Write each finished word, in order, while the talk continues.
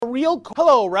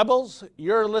Hello, Rebels.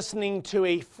 You're listening to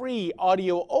a free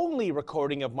audio-only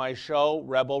recording of my show,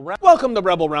 Rebel Roundup. Welcome to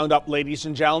Rebel Roundup, ladies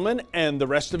and gentlemen, and the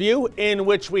rest of you, in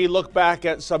which we look back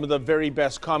at some of the very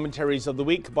best commentaries of the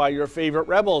week by your favorite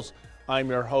Rebels. I'm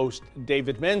your host,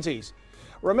 David Menzies.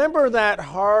 Remember that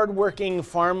hard-working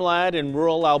farm lad in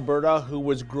rural Alberta who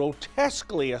was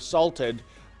grotesquely assaulted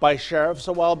by sheriffs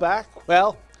a while back?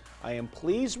 Well, I am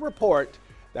pleased to report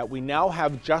that we now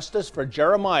have justice for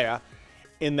Jeremiah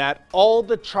in that all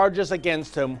the charges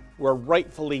against him were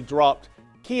rightfully dropped.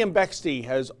 Cian Bexte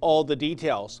has all the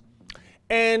details.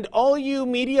 And all you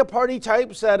media party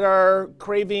types that are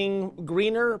craving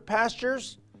greener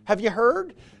pastures, have you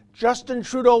heard? Justin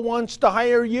Trudeau wants to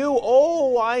hire you.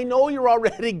 Oh, I know you're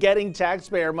already getting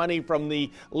taxpayer money from the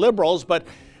Liberals, but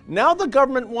now the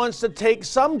government wants to take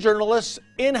some journalists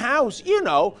in-house,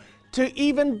 to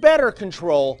even better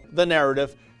control the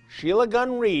narrative. Sheila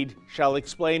Gunn Reid shall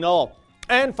explain all.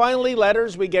 And finally,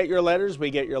 letters. We get your letters. We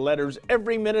get your letters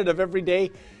every minute of every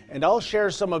day. And I'll share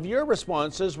some of your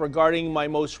responses regarding my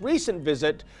most recent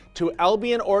visit to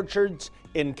Albion Orchards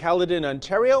in Caledon,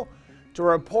 Ontario, to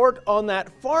report on that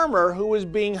farmer who was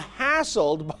being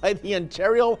hassled by the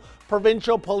Ontario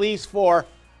Provincial Police for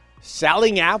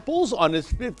selling apples on his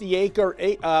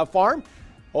 50-acre farm.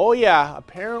 Oh yeah,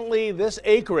 apparently this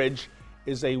acreage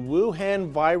is a Wuhan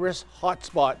virus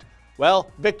hotspot.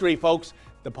 Well, victory, folks.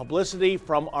 The publicity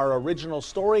from our original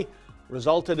story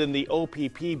resulted in the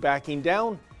OPP backing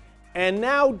down, and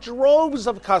now droves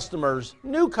of customers,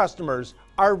 new customers,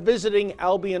 are visiting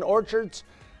Albion Orchards.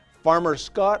 Farmer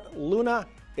Scott Luna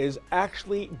is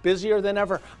actually busier than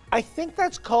ever. I think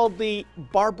that's called the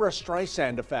Barbara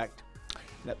Streisand effect.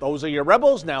 Now, those are your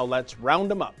Rebels. Now let's round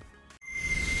them up.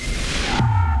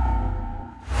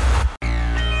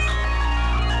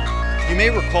 You may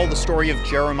recall the story of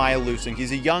Jeremiah Lusing.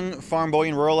 He's a young farm boy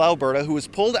in rural Alberta who was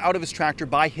pulled out of his tractor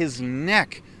by his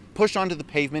neck, pushed onto the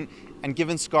pavement, and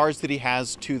given scars that he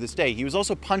has to this day. He was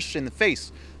also punched in the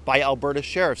face by Alberta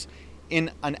sheriffs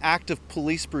in an act of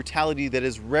police brutality that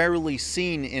is rarely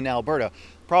seen in Alberta.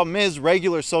 Problem is,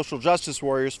 regular social justice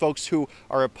warriors, folks who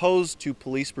are opposed to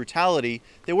police brutality,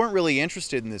 they weren't really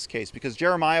interested in this case because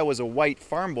Jeremiah was a white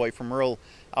farm boy from rural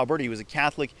Alberta. He was a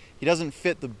Catholic. He doesn't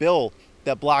fit the bill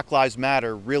that Black Lives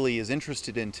Matter really is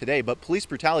interested in today. But police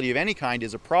brutality of any kind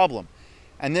is a problem.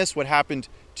 And this, what happened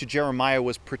to Jeremiah,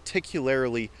 was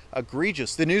particularly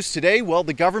egregious. The news today, well,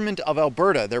 the government of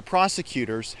Alberta, their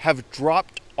prosecutors, have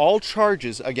dropped all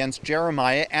charges against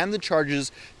Jeremiah and the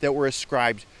charges that were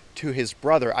ascribed to his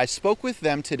brother. I spoke with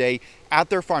them today at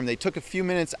their farm. They took a few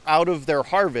minutes out of their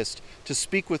harvest to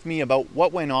speak with me about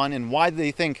what went on and why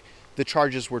they think the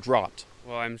charges were dropped.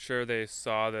 Well, I'm sure they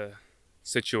saw the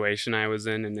situation I was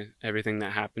in and everything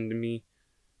that happened to me,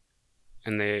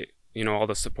 and they, all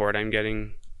the support I'm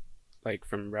getting, like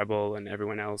from Rebel and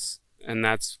everyone else, and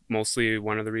that's mostly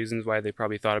one of the reasons why they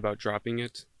probably thought about dropping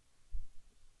it,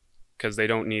 because they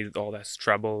don't need all this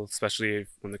trouble, especially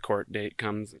when the court date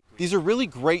comes. These are really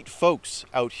great folks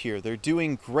out here. They're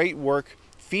doing great work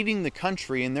feeding the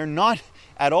country, and they're not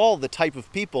at all the type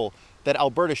of people that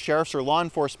Alberta sheriffs or law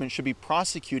enforcement should be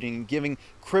prosecuting and giving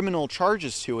criminal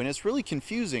charges to. And it's really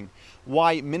confusing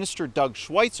why Minister Doug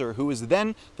Schweitzer, who is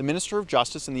then the Minister of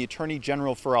Justice and the Attorney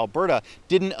General for Alberta,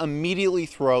 didn't immediately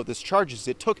throw out these charges.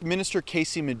 It took Minister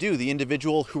Casey Medu, the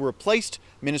individual who replaced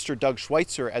Minister Doug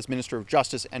Schweitzer as Minister of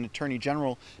Justice and Attorney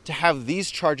General, to have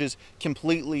these charges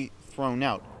completely thrown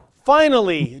out.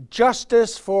 Finally,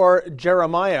 justice for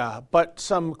Jeremiah, but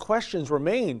some questions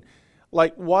remain.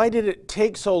 Like, why did it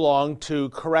take so long to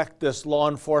correct this law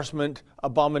enforcement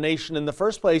abomination in the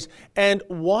first place? And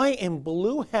why in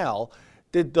blue hell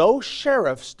did those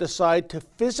sheriffs decide to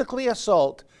physically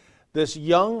assault this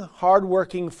young,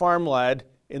 hardworking farm lad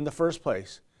in the first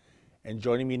place? And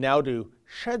joining me now to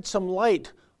shed some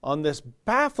light on this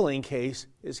baffling case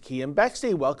is Cian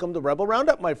Bexte. Welcome to Rebel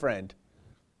Roundup, my friend.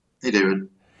 Hey, David.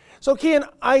 So, Cian,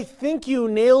 I think you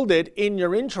nailed it in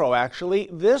your intro, actually.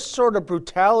 This sort of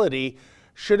brutality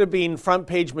should have been front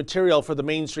page material for the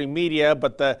mainstream media,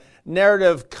 but the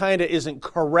narrative kind of isn't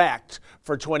correct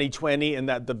for 2020 in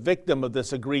that the victim of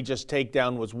this egregious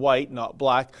takedown was white, not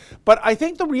black. But I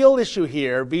think the real issue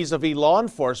here, vis-a-vis law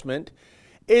enforcement,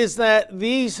 is that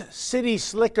these city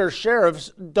slicker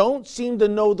sheriffs don't seem to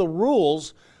know the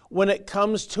rules when it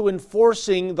comes to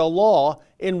enforcing the law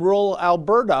in rural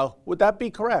Alberta. Would that be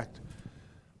correct?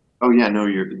 Oh yeah, no,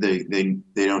 they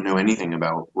don't know anything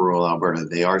about rural Alberta.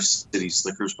 They are city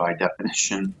slickers by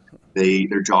definition.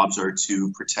 Their jobs are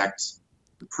to protect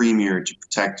the premier, to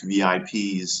protect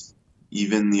VIPs,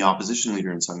 even the opposition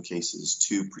leader in some cases,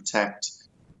 to protect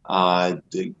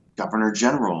the governor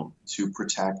general to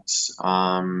protect,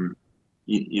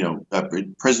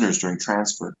 prisoners during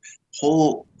transfer.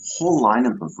 Whole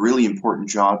lineup of really important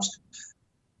jobs.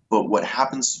 But what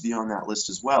happens to be on that list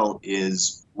as well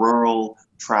is rural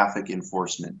traffic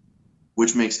enforcement,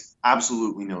 which makes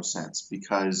absolutely no sense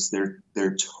because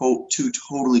they're two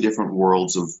totally different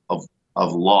worlds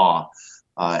of law,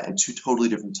 and two totally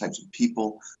different types of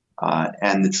people,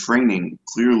 and the training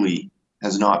clearly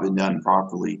has not been done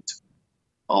properly to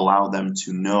allow them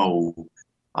to know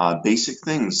basic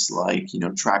things like,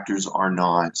 tractors are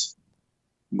not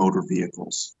motor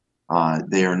vehicles.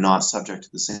 They are not subject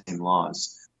to the same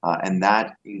laws. And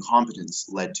that incompetence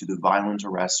led to the violent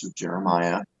arrest of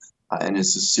Jeremiah, and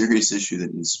it's a serious issue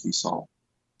that needs to be solved.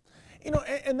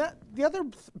 And that the other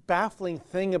baffling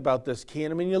thing about this,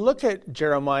 Cian, I mean, you look at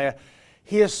Jeremiah,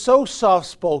 he is so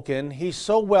soft-spoken, he's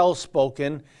so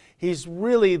well-spoken, he's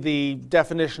really the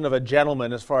definition of a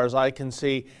gentleman as far as I can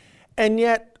see, and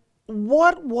yet,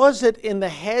 what was it in the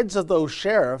heads of those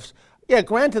sheriffs? Yeah,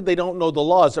 granted, they don't know the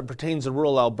laws that pertains to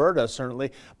rural Alberta,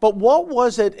 certainly, but what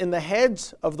was it in the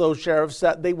heads of those sheriffs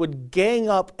that they would gang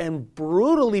up and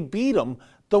brutally beat them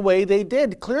the way they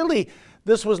did? Clearly,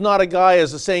 this was not a guy,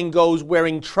 as the saying goes,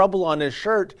 wearing trouble on his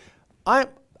shirt. I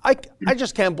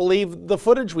just can't believe the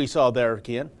footage we saw there,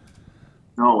 Cian.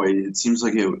 No, it seems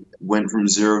like it went from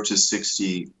 0 to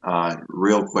 60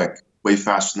 real quick, way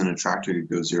faster than a tractor could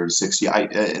go 0 to 60.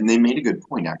 And they made a good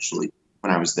point, actually,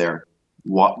 when I was there.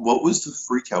 What was the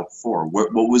freak out for? What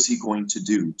was he going to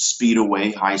do? Speed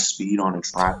away, high speed on a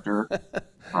tractor?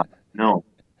 No,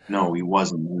 he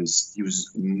wasn't. He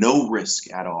was no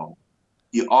risk at all.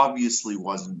 He obviously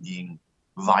wasn't being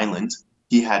violent.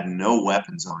 He had no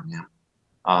weapons on him.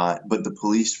 But the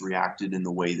police reacted in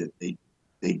the way that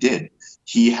they did.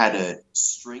 He had a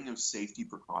string of safety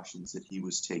precautions that he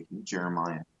was taking,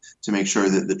 Jeremiah, to make sure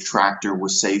that the tractor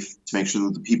was safe, to make sure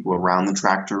that the people around the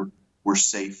tractor were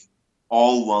safe,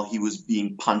 all while he was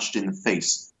being punched in the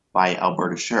face by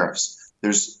Alberta sheriffs.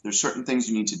 There's certain things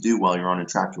you need to do while you're on a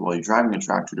tractor, while you're driving a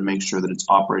tractor, to make sure that it's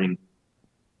operating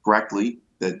correctly,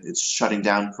 that it's shutting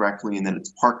down correctly, and that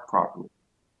it's parked properly.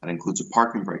 That includes a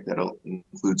parking brake. That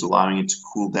includes allowing it to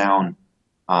cool down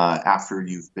after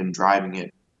you've been driving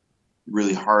it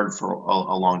really hard for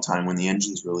a long time when the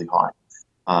engine's really hot.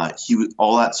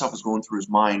 All that stuff was going through his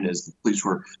mind as the police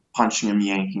were punching him,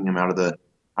 yanking him out of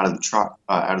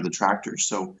the tractor.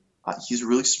 So he's a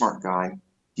really smart guy.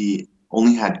 He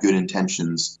only had good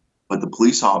intentions, but the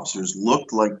police officers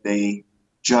looked like they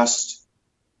just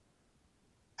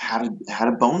had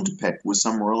a bone to pick with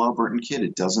some rural Albertan kid.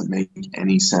 It doesn't make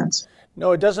any sense.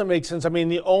 No, it doesn't make sense. I mean,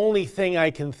 the only thing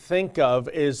I can think of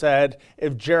is that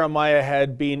if Jeremiah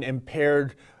had been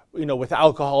impaired, with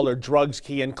alcohol or drugs,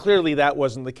 and clearly that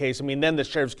wasn't the case. I mean, then the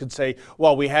sheriffs could say,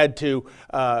 well, we had to,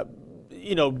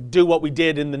 do what we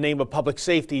did in the name of public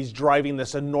safety, he's driving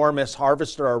this enormous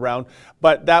harvester around,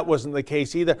 but that wasn't the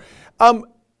case either.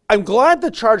 I'm glad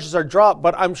the charges are dropped,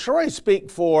 but I'm sure I speak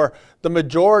for the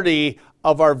majority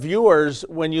of our viewers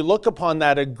when you look upon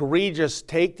that egregious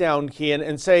takedown, Cian,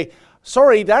 and say,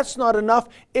 sorry, that's not enough.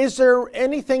 Is there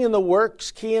anything in the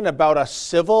works, Cian, about a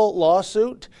civil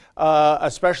lawsuit,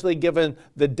 especially given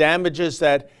the damages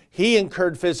that he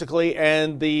incurred physically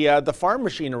and the farm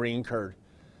machinery incurred?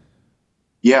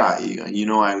 Yeah,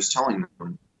 I was telling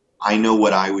them, I know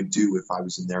what I would do if I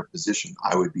was in their position.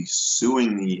 I would be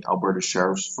suing the Alberta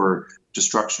sheriffs for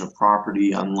destruction of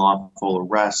property, unlawful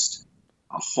arrest,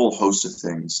 a whole host of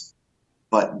things.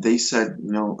 But they said,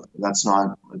 that's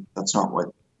not what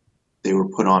they were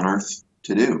put on earth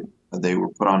to do. They were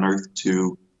put on earth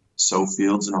to sow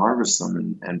fields and harvest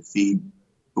them and feed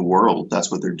the world.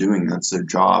 That's what they're doing. That's their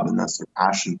job, and that's their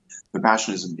passion. Their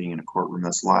passion isn't being in a courtroom.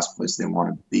 That's the last place they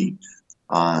want to be.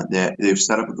 They've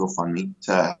set up a GoFundMe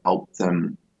to help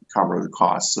them cover the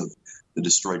costs of the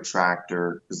destroyed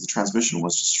tractor, because the transmission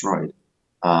was destroyed.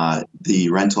 The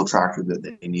rental tractor that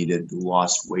they needed, the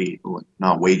lost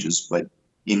not wages, but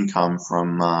income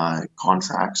from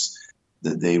contracts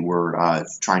that they were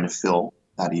trying to fill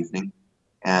that evening.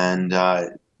 And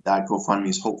that GoFundMe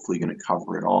is hopefully going to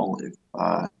cover it all. If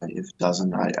it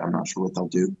doesn't, I'm not sure what they'll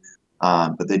do.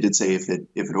 But they did say if it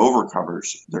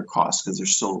overcovers their costs, because they're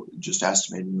still just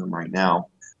estimating them right now,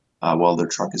 while their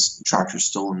tractor's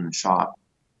still in the shop,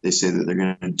 they say that they're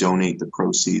going to donate the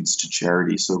proceeds to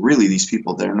charity. So really, these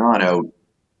people, they're not out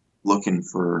looking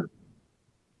for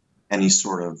any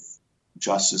sort of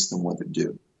justice than what they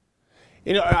do.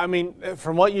 I mean,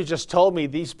 from what you just told me,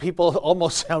 these people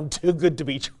almost sound too good to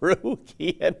be true,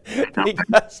 Cian,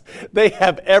 because they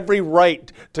have every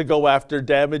right to go after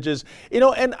damages.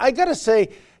 And I got to say,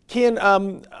 Cian,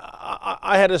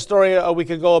 I had a story a week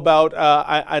ago about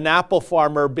an apple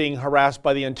farmer being harassed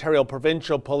by the Ontario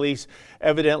Provincial Police.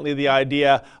 Evidently, the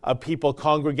idea of people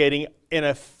congregating in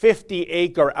a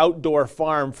 50-acre outdoor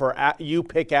farm for you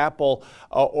pick apple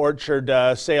orchard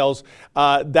sales.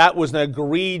 That was an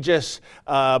egregious,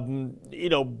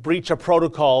 breach of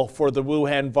protocol for the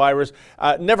Wuhan virus.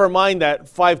 Never mind that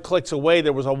 5 clicks away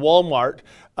there was a Walmart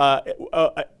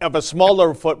of a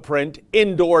smaller footprint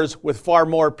indoors with far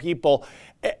more people.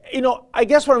 I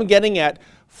guess what I'm getting at,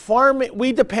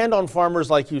 we depend on farmers,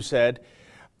 like you said.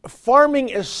 Farming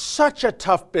is such a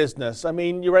tough business. I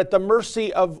mean, you're at the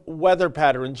mercy of weather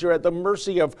patterns. You're at the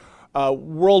mercy of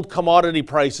world commodity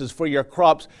prices for your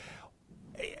crops.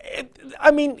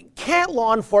 Can't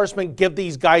law enforcement give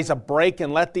these guys a break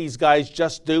and let these guys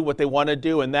just do what they want to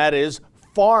do, and that is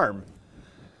farm?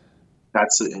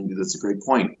 That's a great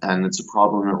point, and it's a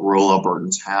problem that rural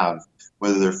Albertans have.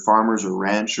 Whether they're farmers or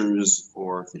ranchers,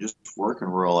 or if they just work in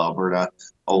rural Alberta,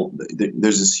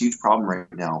 there's this huge problem right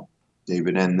now,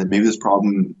 David, and maybe this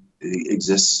problem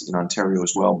exists in Ontario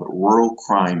as well, but rural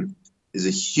crime is a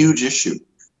huge issue.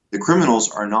 The criminals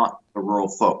are not the rural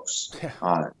folks.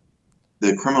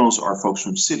 The criminals are folks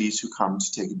from cities who come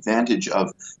to take advantage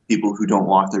of people who don't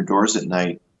lock their doors at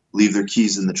night, leave their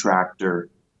keys in the tractor,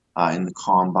 in the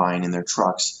combine, in their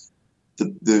trucks.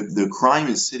 The crime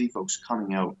is city folks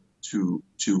coming out to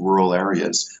rural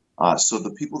areas. So the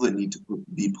people that need to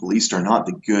be policed are not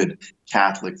the good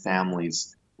Catholic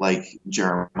families like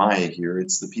Jeremiah here.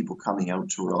 It's the people coming out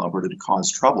to rural Alberta to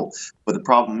cause trouble. But the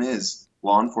problem is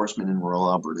law enforcement in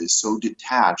rural Alberta is so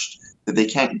detached that they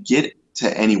can't get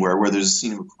to anywhere where there's a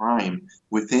scene of a crime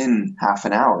within half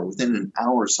an hour, within an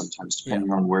hour sometimes,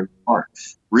 depending on where you are.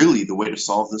 Really, the way to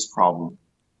solve this problem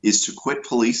is to quit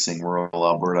policing rural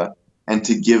Alberta and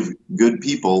to give good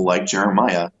people like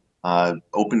Jeremiah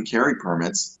open carry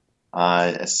permits,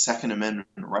 Second Amendment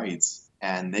rights,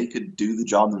 and they could do the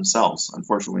job themselves.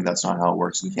 Unfortunately, that's not how it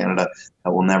works in Canada.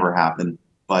 That will never happen.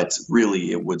 But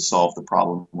really, it would solve the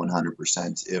problem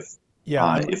 100% if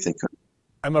they could.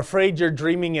 I'm afraid you're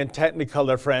dreaming in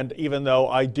Technicolor, friend, even though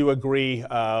I do agree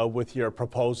with your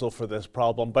proposal for this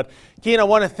problem. But, Cian, I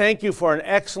want to thank you for an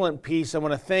excellent piece. I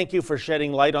want to thank you for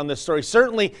shedding light on this story.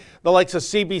 Certainly, the likes of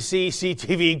CBC,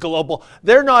 CTV, Global,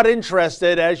 they're not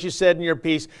interested, as you said in your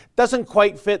piece. Doesn't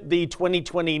quite fit the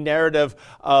 2020 narrative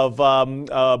of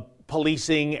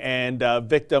policing and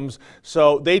victims.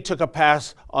 So they took a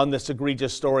pass on this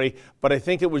egregious story, but I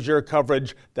think it was your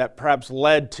coverage that perhaps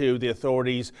led to the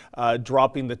authorities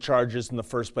dropping the charges in the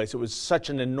first place. It was such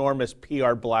an enormous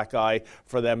PR black eye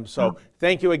for them. So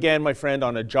thank you again, my friend,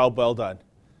 on a job well done.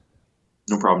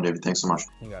 No problem, David. Thanks so much.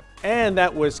 And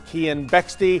that was Cian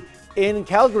Bexte in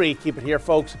Calgary. Keep it here,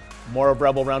 folks. More of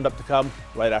Rebel Roundup to come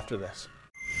right after this.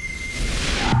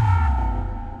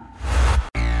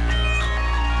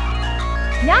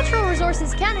 Natural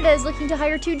Resources Canada is looking to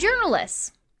hire 2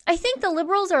 journalists. I think the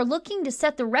Liberals are looking to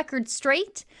set the record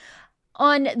straight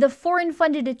on the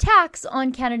foreign-funded attacks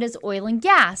on Canada's oil and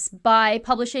gas by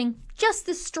publishing just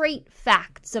the straight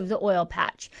facts of the oil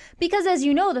patch. Because as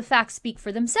you know, the facts speak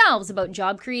for themselves about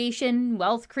job creation,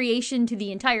 wealth creation to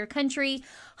the entire country,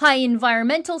 high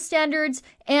environmental standards,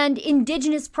 and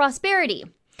Indigenous prosperity.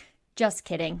 Just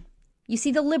kidding. You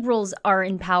see, the Liberals are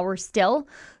in power still,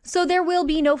 so there will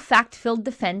be no fact-filled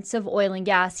defense of oil and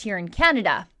gas here in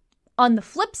Canada. On the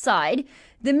flip side,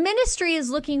 the ministry is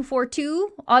looking for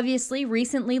 2, obviously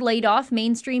recently laid off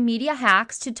mainstream media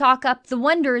hacks to talk up the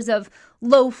wonders of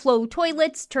low-flow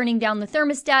toilets, turning down the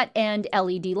thermostat, and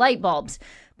LED light bulbs.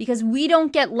 Because we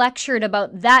don't get lectured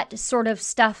about that sort of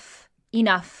stuff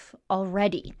enough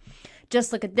already.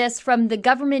 Just look at this from the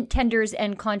Government Tenders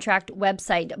and Contract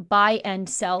website,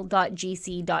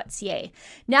 buyandsell.gc.ca.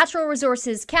 Natural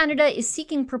Resources Canada is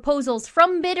seeking proposals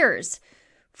from bidders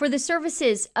for the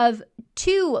services of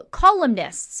 2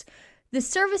 columnists. The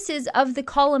services of the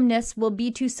columnists will be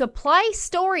to supply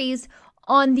stories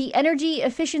on the energy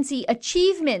efficiency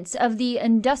achievements of the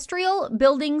industrial,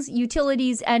 buildings,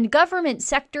 utilities, and government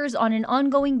sectors on an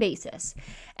ongoing basis.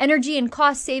 Energy and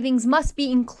cost savings must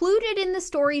be included in the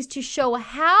stories to show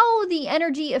how the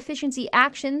energy efficiency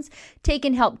actions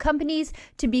taken help companies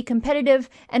to be competitive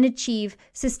and achieve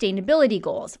sustainability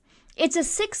goals. It's a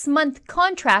 6-month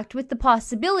contract with the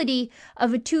possibility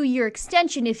of a 2-year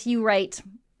extension if you write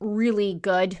really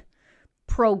good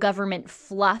pro-government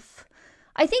fluff.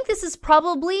 I think this is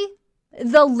probably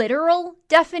the literal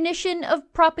definition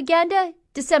of propaganda.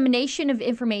 Dissemination of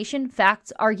information,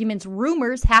 facts, arguments,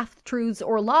 rumors, half-truths,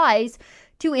 or lies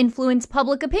to influence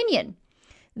public opinion.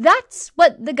 That's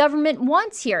what the government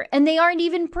wants here, and they aren't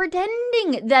even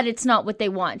pretending that it's not what they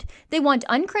want. They want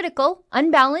uncritical,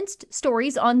 unbalanced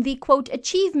stories on the, quote,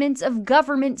 achievements of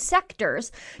government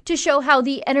sectors to show how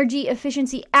the energy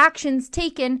efficiency actions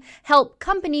taken help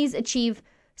companies achieve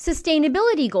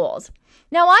sustainability goals.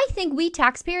 Now, I think we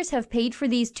taxpayers have paid for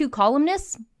these two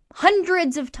columnists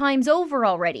hundreds of times over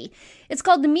already. It's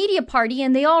called the Media Party,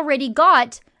 and they already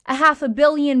got $500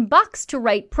 million to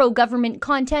write pro-government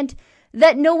content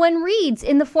that no one reads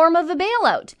in the form of a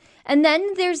bailout. And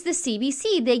then there's the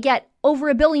CBC. They get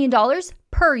over $1 billion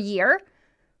per year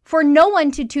for no one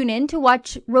to tune in to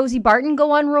watch Rosie Barton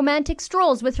go on romantic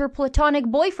strolls with her platonic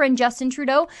boyfriend, Justin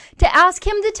Trudeau, to ask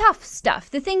him the tough stuff,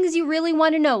 the things you really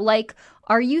want to know, like,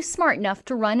 are you smart enough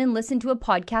to run and listen to a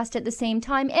podcast at the same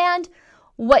time? And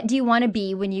what do you want to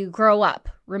be when you grow up?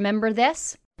 Remember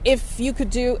this? If you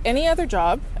could do any other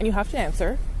job, and you have to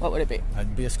answer, what would it be?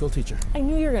 I'd be a school teacher. I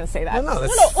knew you were going to say that. No,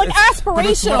 like aspirational. But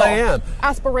it's what I am.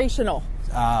 Aspirational.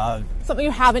 Something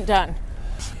you haven't done.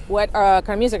 What kind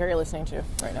of music are you listening to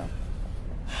right now?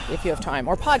 If you have time.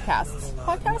 Or podcasts.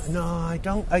 Podcasts? No, I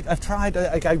don't. I've tried.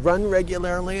 I run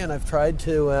regularly, and I've tried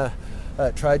to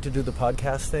do the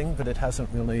podcast thing, but it hasn't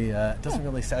really. Doesn't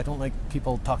really. I don't like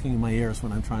people talking in my ears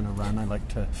when I'm trying to run. I like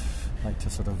to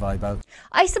sort of vibe out.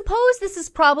 I suppose this is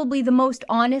probably the most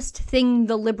honest thing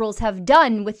the Liberals have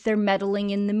done with their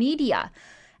meddling in the media.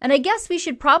 And I guess we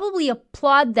should probably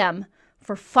applaud them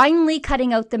for finally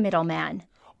cutting out the middleman.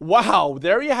 Wow,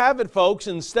 there you have it, folks.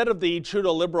 Instead of the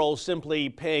Trudeau Liberals simply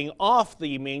paying off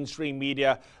the mainstream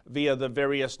media via the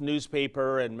various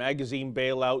newspaper and magazine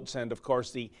bailouts and, of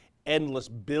course, the endless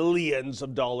billions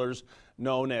of dollars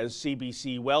known as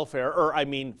CBC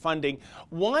funding,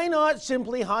 why not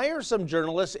simply hire some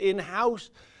journalists in-house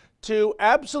to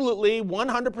absolutely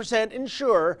 100%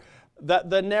 ensure that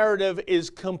the narrative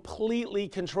is completely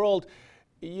controlled?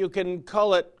 You can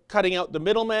call it cutting out the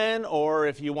middleman, or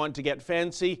if you want to get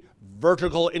fancy,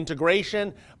 vertical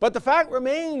integration. But the fact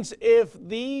remains, if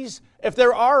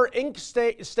there are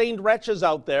ink-stained wretches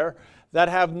out there that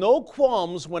have no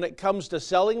qualms when it comes to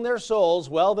selling their souls,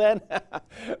 well then,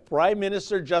 Prime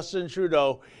Minister Justin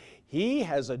Trudeau, he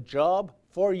has a job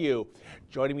for you.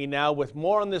 Joining me now with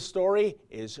more on this story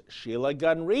is Sheila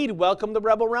Gunn-Reid. Welcome to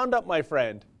Rebel Roundup, my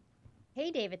friend.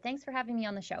 Hey, David. Thanks for having me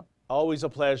on the show. Always a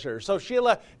pleasure. So,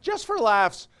 Sheila, just for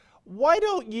laughs, why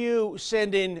don't you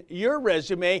send in your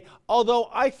resume, although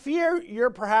I fear you're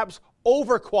perhaps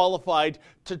overqualified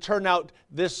to turn out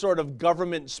this sort of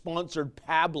government-sponsored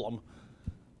pablum?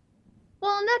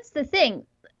 Well, and that's the thing.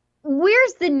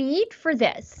 Where's the need for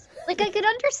this? Like, I could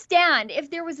understand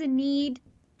if there was a need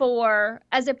for,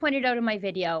 as I pointed out in my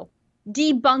video,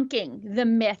 debunking the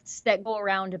myths that go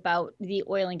around about the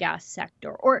oil and gas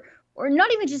sector, or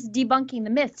not even just debunking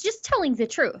the myths, just telling the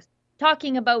truth,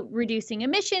 talking about reducing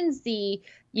emissions, the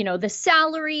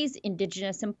salaries,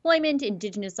 Indigenous employment,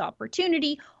 Indigenous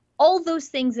opportunity, all those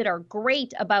things that are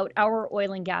great about our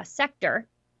oil and gas sector,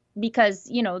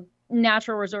 because,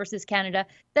 Natural Resources Canada,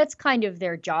 that's kind of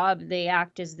their job. They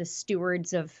act as the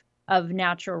stewards of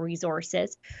natural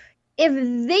resources. If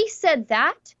they said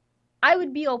that, I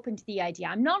would be open to the idea.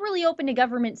 I'm not really open to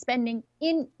government spending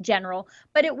in general,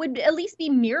 but it would at least be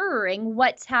mirroring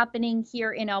what's happening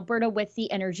here in Alberta with the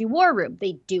Energy War Room.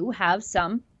 They do have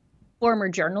some former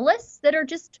journalists that are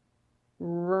just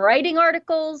writing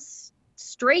articles,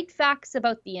 straight facts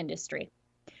about the industry.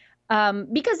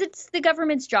 Because it's the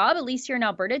government's job, at least here in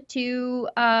Alberta, to,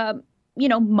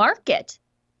 market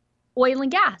oil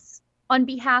and gas on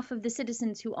behalf of the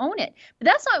citizens who own it. But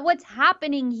that's not what's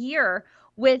happening here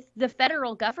with the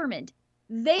federal government.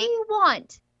 They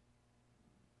want,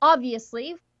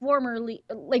 obviously,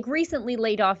 recently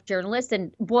laid off journalists,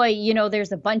 and boy,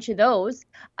 there's a bunch of those,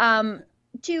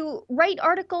 to write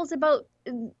articles about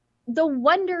the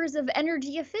wonders of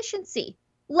energy efficiency.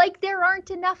 Like there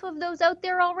aren't enough of those out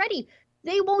there already.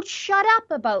 They won't shut up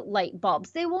about light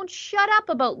bulbs. They won't shut up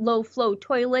about low flow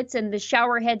toilets and the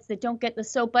shower heads that don't get the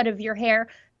soap out of your hair.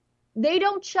 They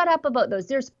don't shut up about those.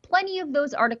 There's plenty of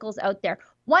those articles out there.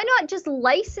 Why not just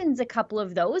license a couple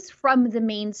of those from the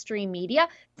mainstream media?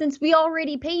 Since we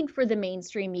already paid for the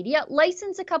mainstream media,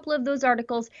 license a couple of those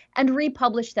articles and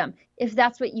republish them if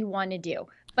that's what you want to do.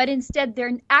 But instead,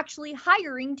 they're actually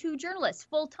hiring 2 journalists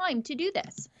full-time to do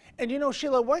this. And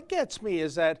Sheila, what gets me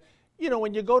is that,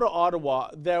 when you go to Ottawa,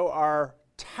 there are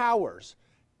towers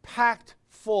packed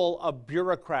full of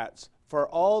bureaucrats for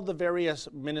all the various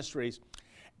ministries.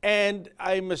 And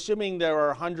I'm assuming there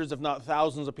are hundreds, if not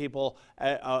thousands of people,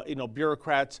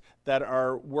 bureaucrats that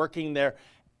are working there.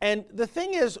 And the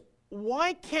thing is,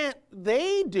 why can't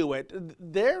they do it?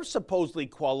 They're supposedly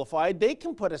qualified. They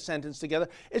can put a sentence together.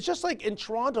 It's just like in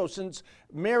Toronto, since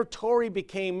Mayor Tory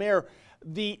became mayor,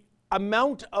 the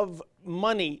amount of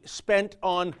money spent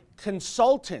on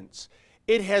consultants,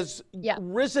 it has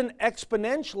risen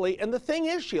exponentially. And the thing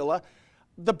is, Sheila,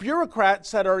 the bureaucrats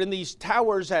that are in these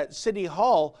towers at City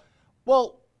Hall,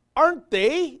 well, aren't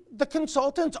they the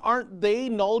consultants? Aren't they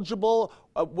knowledgeable,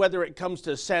 whether it comes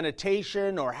to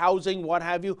sanitation or housing, what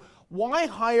have you? Why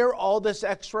hire all this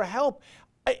extra help?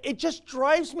 It just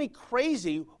drives me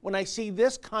crazy when I see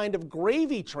this kind of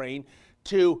gravy train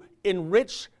to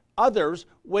enrich others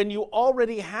when you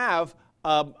already have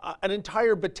an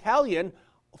entire battalion,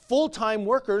 full-time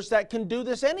workers that can do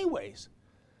this anyways.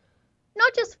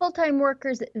 Not just full-time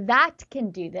workers that can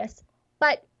do this,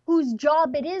 but whose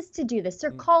job it is to do this.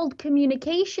 They're called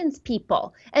communications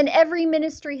people, and every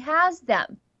ministry has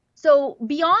them. So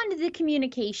beyond the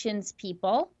communications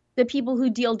people, the people who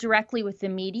deal directly with the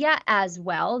media as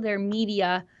well, they're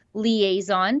media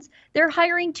liaisons, they're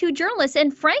hiring 2 journalists.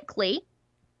 And frankly,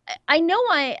 I know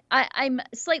I'm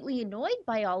slightly annoyed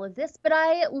by all of this, but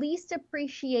I at least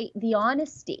appreciate the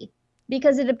honesty,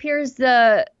 because it appears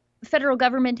the federal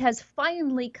government has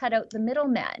finally cut out the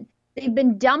middleman. They've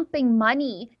been dumping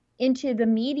money into the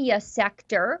media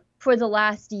sector for the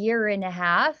last year and a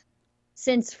half,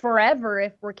 since forever,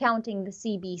 if we're counting the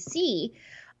CBC.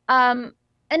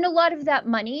 And a lot of that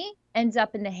money ends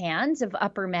up in the hands of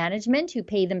upper management who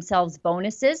pay themselves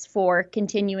bonuses for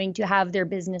continuing to have their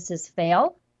businesses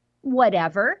fail,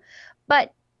 whatever.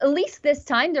 But at least this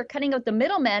time they're cutting out the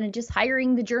middleman and just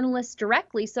hiring the journalists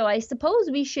directly. So I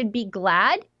suppose we should be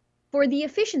glad for the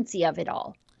efficiency of it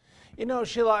all. You know,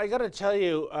 Sheila, I got to tell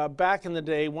you, back in the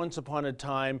day, once upon a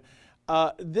time,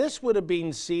 this would have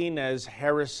been seen as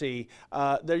heresy.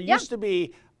 There used to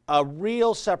be a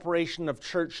real separation of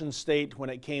church and state when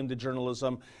it came to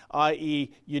journalism,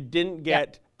 i.e. you didn't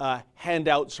get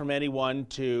handouts from anyone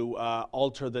to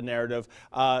alter the narrative.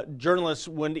 Journalists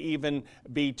wouldn't even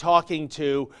be talking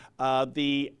to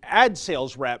the ad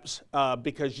sales reps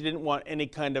because you didn't want any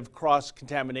kind of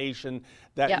cross-contamination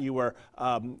that you were,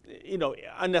 you know,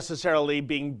 unnecessarily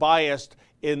being biased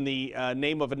in the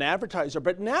name of an advertiser.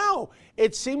 But now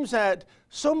it seems that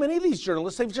so many of these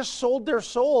journalists, they've just sold their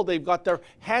soul. They've got their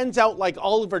hands out like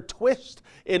Oliver Twist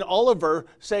in Oliver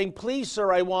saying, please,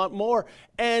 sir, I want more.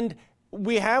 And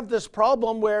we have this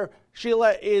problem where,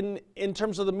 Sheila, in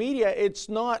terms of the media, it's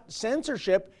not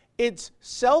censorship, it's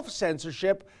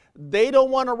self-censorship. They don't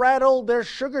want to rattle their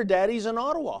sugar daddies in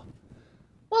Ottawa.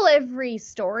 Well, every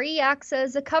story acts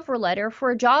as a cover letter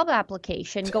for a job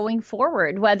application going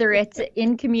forward, whether it's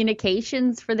in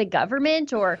communications for the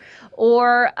government or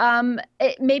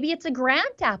maybe it's a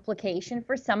grant application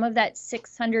for some of that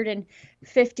 $650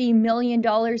 million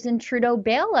in Trudeau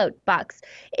bailout bucks.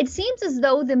 It seems as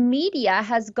though the media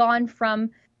has gone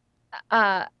from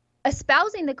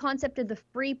espousing the concept of the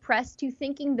free press to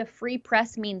thinking the free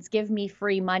press means give me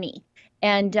free money.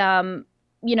 And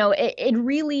you know, it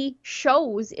really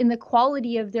shows in the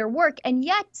quality of their work. And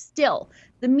yet still,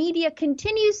 the media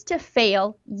continues to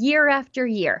fail year after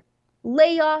year.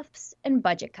 Layoffs and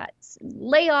budget cuts,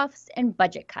 layoffs and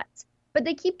budget cuts. But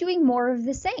they keep doing more of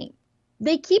the same.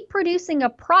 They keep producing a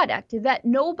product that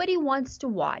nobody wants to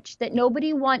watch, that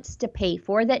nobody wants to pay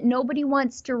for, that nobody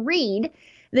wants to read.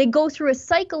 They go through a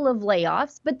cycle of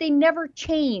layoffs, but they never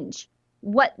change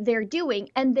what they're doing.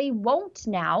 And they won't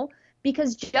now,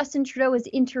 because Justin Trudeau has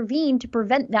intervened to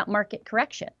prevent that market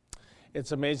correction.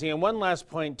 It's amazing. And one last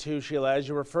point too, Sheila, as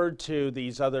you referred to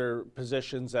these other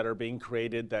positions that are being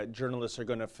created that journalists are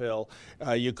going to fill,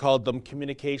 you called them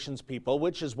communications people,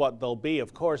 which is what they'll be,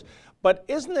 of course. But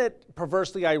isn't it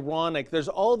perversely ironic? There's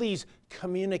all these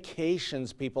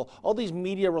communications people, all these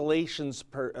media relations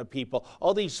people,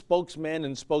 all these spokesmen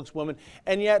and spokeswomen,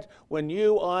 and yet when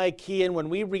you, I, Kian, when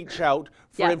we reach out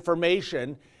for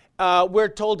information, we're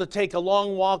told to take a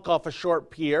long walk off a short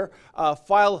pier,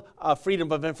 file a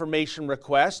Freedom of Information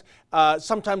request.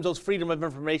 Sometimes those Freedom of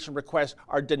Information requests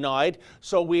are denied,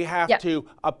 so we have to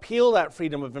appeal that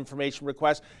Freedom of Information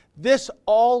request. This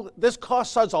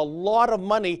costs us a lot of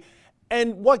money.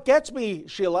 And what gets me,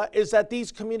 Sheila, is that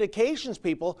these communications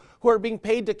people who are being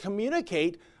paid to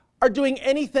communicate are doing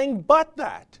anything but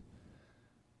that.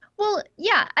 Well,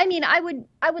 yeah, I mean, I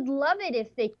would love it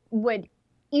if they would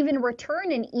even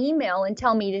return an email and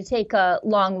tell me to take a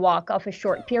long walk off a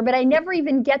short pier, but I never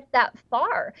even get that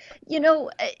far. You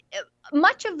know,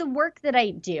 much of the work that I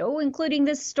do, including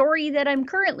this story that I'm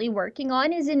currently working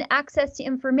on, is in access to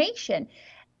information.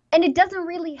 And it doesn't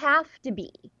really have to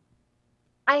be.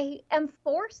 I am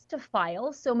forced to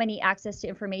file so many access to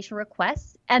information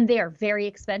requests, and they are very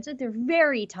expensive. They're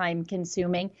very time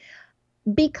consuming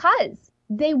because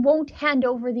they won't hand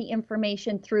over the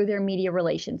information through their media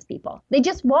relations people. They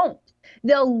just won't.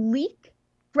 They'll leak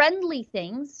friendly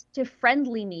things to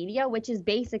friendly media, which is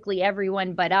basically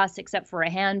everyone but us, except for a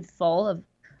handful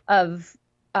of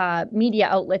media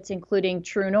outlets, including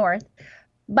True North.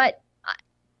 But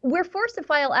we're forced to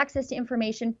file access to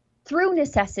information through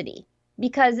necessity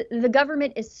because the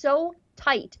government is so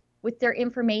tight with their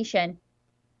information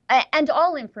and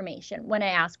all information when I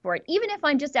ask for it. Even if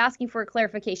I'm just asking for a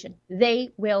clarification, they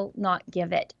will not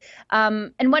give it.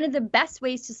 And one of the best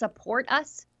ways to support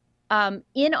us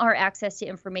in our access to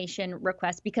information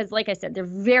requests, because like I said, they're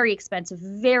very expensive,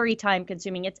 very time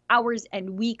consuming. It's hours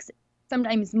and weeks,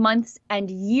 sometimes months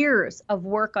and years of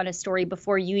work on a story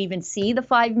before you even see the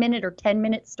 5-minute or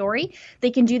 10-minute story.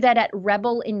 They can do that at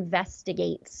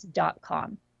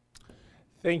rebelinvestigates.com.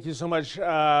 Thank you so much,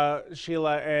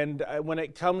 Sheila. And when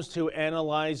it comes to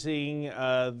analyzing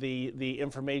the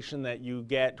information that you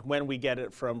get when we get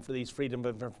it for these Freedom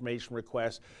of Information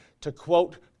requests, to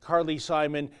quote Carly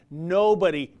Simon,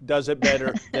 nobody does it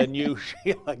better than you,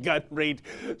 Sheila Gunn-Reid.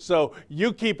 So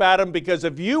you keep at them, because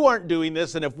if you aren't doing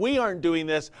this and if we aren't doing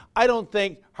this, I don't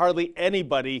think hardly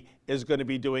anybody is going to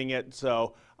be doing it.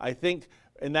 So I think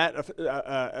in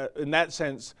that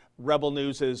sense, Rebel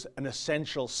News is an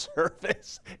essential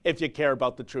service if you care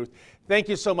about the truth. Thank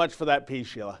you so much for that piece,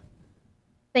 Sheila.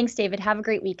 Thanks, David. Have a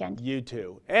great weekend. You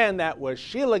too. And that was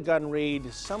Sheila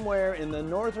Gunn-Reid, somewhere in the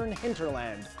northern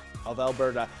hinterland of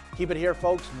Alberta. Keep it here,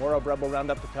 folks. More of Rebel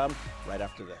Roundup to come right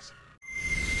after this.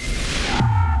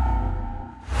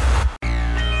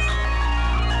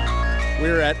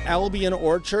 We're at Albion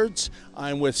Orchards.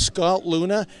 I'm with Scott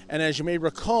Luna, and as you may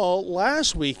recall,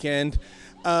 last weekend,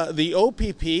 the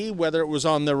OPP, whether it was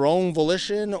on their own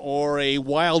volition or a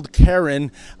wild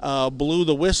Karen blew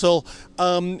the whistle,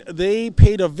 they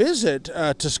paid a visit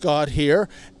to Scott here,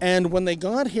 and when they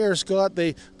got here, Scott,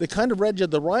 they kind of read you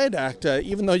the riot act,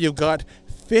 even though you've got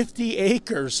 50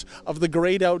 acres of the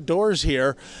great outdoors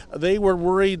here. They were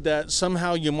worried that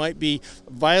somehow you might be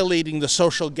violating the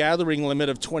social gathering limit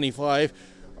of 25.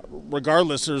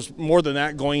 Regardless, there's more than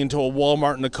that going into a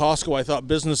Walmart and a Costco. I thought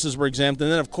businesses were exempt. And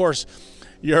then, of course,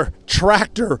 your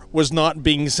tractor was not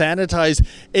being sanitized.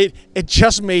 It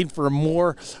just made for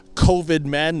more COVID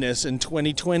madness in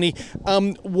 2020.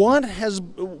 What has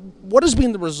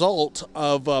been the result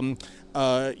of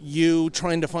you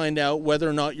trying to find out whether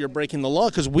or not you're breaking the law?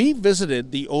 Because we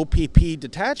visited the OPP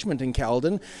detachment in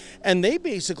Caledon, and they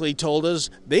basically told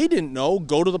us they didn't know,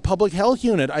 go to the public health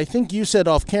unit. I think you said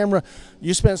off camera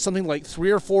you spent something like 3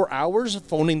 or 4 hours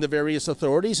phoning the various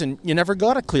authorities, and you never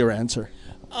got a clear answer.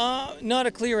 Not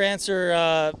a clear answer.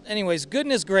 Anyways,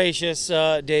 goodness gracious,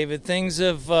 David, things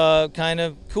have kind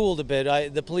of cooled a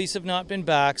bit. The police have not been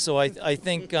back, so I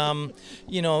think,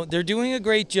 they're doing a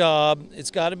great job.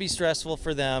 It's got to be stressful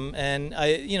for them, and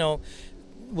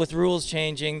with rules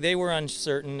changing, they were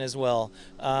uncertain as well.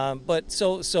 But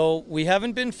so we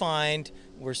haven't been fined.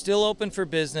 We're still open for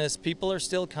business. People are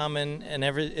still coming, and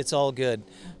it's all good.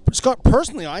 Scott,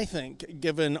 personally, I think,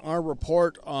 given our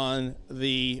report on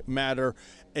the matter,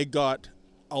 it got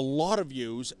a lot of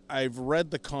views. I've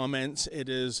read the comments. It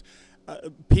is,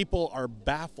 people are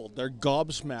baffled. They're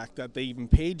gobsmacked that they even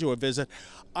paid you a visit.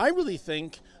 I really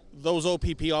think those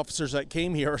OPP officers that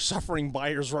came here are suffering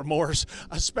buyer's remorse,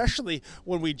 especially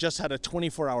when we just had a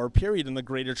 24-hour period in the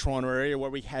Greater Toronto Area where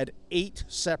we had 8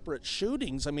 separate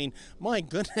shootings. I mean, my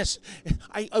goodness,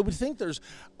 I would think there's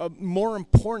more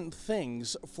important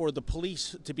things for the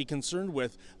police to be concerned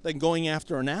with than going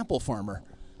after an apple farmer.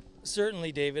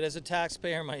 Certainly, David. As a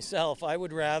taxpayer myself, I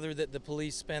would rather that the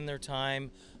police spend their time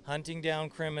hunting down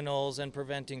criminals and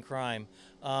preventing crime.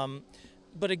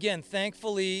 But again,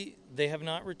 thankfully, they have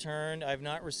not returned. I've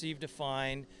not received a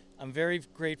fine. I'm very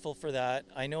grateful for that.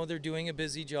 I know they're doing a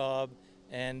busy job,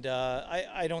 and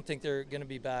I don't think they're going to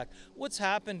be back. What's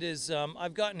happened is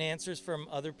I've gotten answers from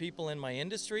other people in my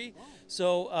industry.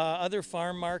 So other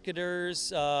farm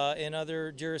marketers in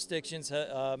other jurisdictions,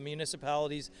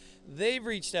 municipalities, they've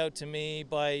reached out to me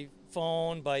by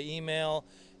phone, by email,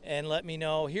 and let me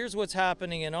know, here's what's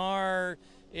happening in our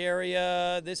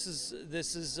area. This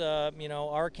is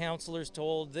our councillors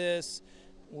told this,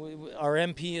 our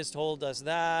MP has told us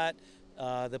that,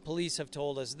 the police have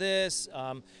told us this.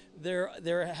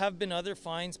 There have been other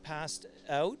fines passed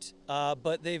out,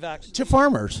 but they've actually to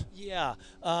farmers. Yeah,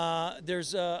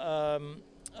 there's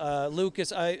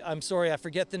Lucas. I'm sorry, I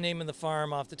forget the name of the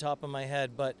farm off the top of my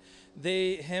head, but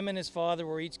him and his father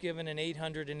were each given an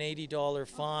 $880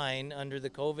 fine under the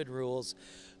COVID rules.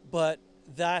 But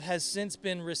that has since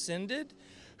been rescinded.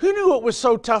 Who knew it was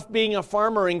so tough being a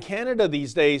farmer in Canada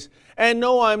these days? And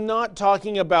no, I'm not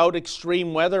talking about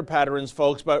extreme weather patterns,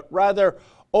 folks, but rather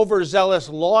overzealous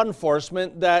law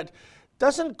enforcement that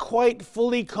doesn't quite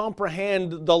fully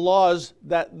comprehend the laws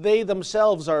that they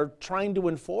themselves are trying to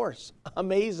enforce.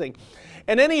 Amazing.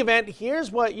 In any event,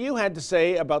 here's what you had to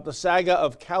say about the saga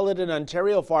of Caledon,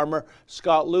 Ontario farmer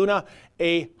Scott Luna,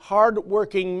 a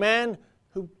hard-working man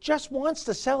who just wants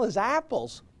to sell his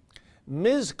apples.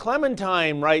 Ms.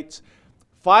 Clementine writes,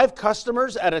 5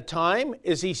 customers at a time?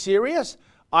 Is he serious?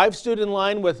 I've stood in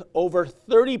line with over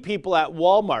 30 people at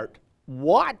Walmart.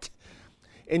 What?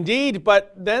 Indeed,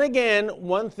 but then again,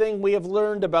 one thing we have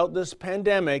learned about this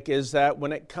pandemic is that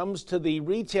when it comes to the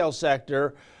retail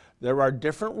sector, there are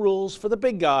different rules for the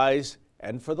big guys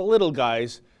and for the little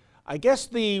guys. I guess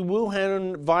the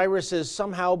Wuhan virus is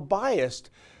somehow biased.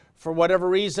 For whatever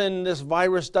reason, this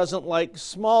virus doesn't like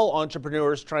small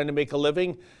entrepreneurs trying to make a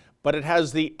living, but it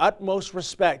has the utmost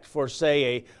respect for, say,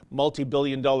 a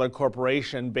multi-billion-dollar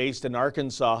corporation based in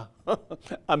Arkansas.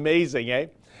 Amazing, eh?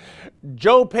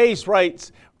 Joe Pace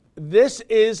writes, this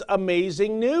is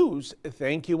amazing news.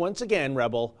 Thank you once again,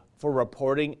 Rebel, for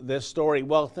reporting this story.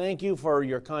 Well, thank you for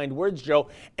your kind words, Joe.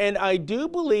 And I do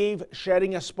believe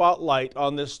shedding a spotlight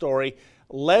on this story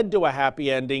led to a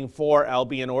happy ending for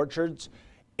Albion Orchards.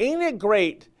 Ain't it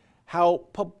great how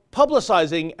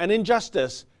publicizing an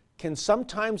injustice can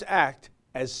sometimes act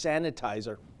as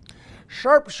sanitizer?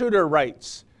 Sharpshooter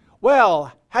writes,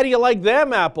 well, how do you like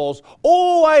them apples?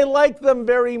 Oh, I like them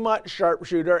very much,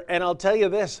 Sharpshooter. And I'll tell you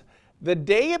this, the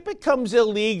day it becomes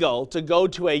illegal to go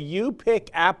to a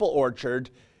you-pick apple orchard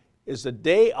is the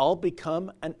day I'll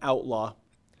become an outlaw.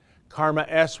 Karma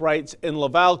S writes, in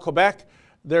Laval, Quebec,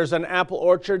 there's an apple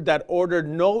orchard that ordered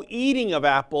no eating of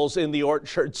apples in the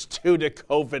orchards due to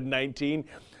COVID-19.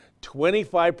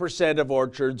 25% of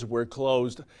orchards were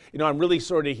closed. You know, I'm really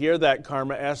sorry to hear that,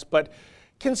 Karma S, but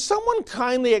can someone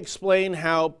kindly explain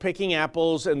how picking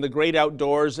apples in the great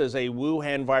outdoors is a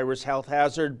Wuhan virus health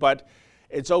hazard, but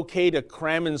it's okay to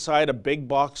cram inside a big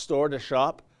box store to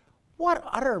shop? What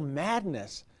utter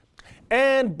madness.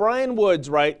 And Brian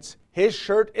Woods writes, his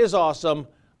shirt is awesome.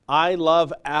 I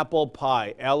love apple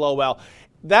pie, LOL.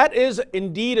 That is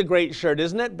indeed a great shirt,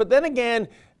 isn't it? But then again,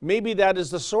 maybe that is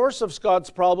the source of Scott's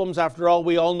problems. After all,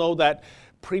 we all know that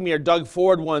Premier Doug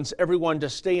Ford wants everyone to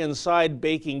stay inside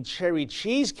baking cherry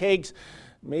cheesecakes.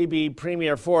 Maybe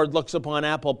Premier Ford looks upon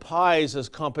apple pies as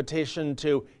competition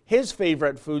to his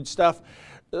favorite foodstuff.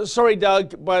 Sorry,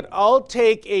 Doug, but I'll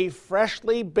take a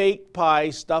freshly baked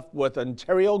pie stuffed with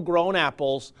Ontario-grown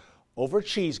apples over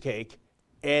cheesecake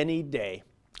any day.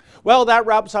 Well, that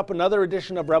wraps up another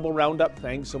edition of Rebel Roundup.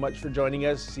 Thanks so much for joining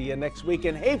us. See you next week.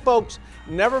 And hey, folks,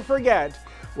 never forget,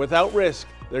 without risk,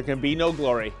 there can be no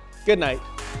glory. Good night.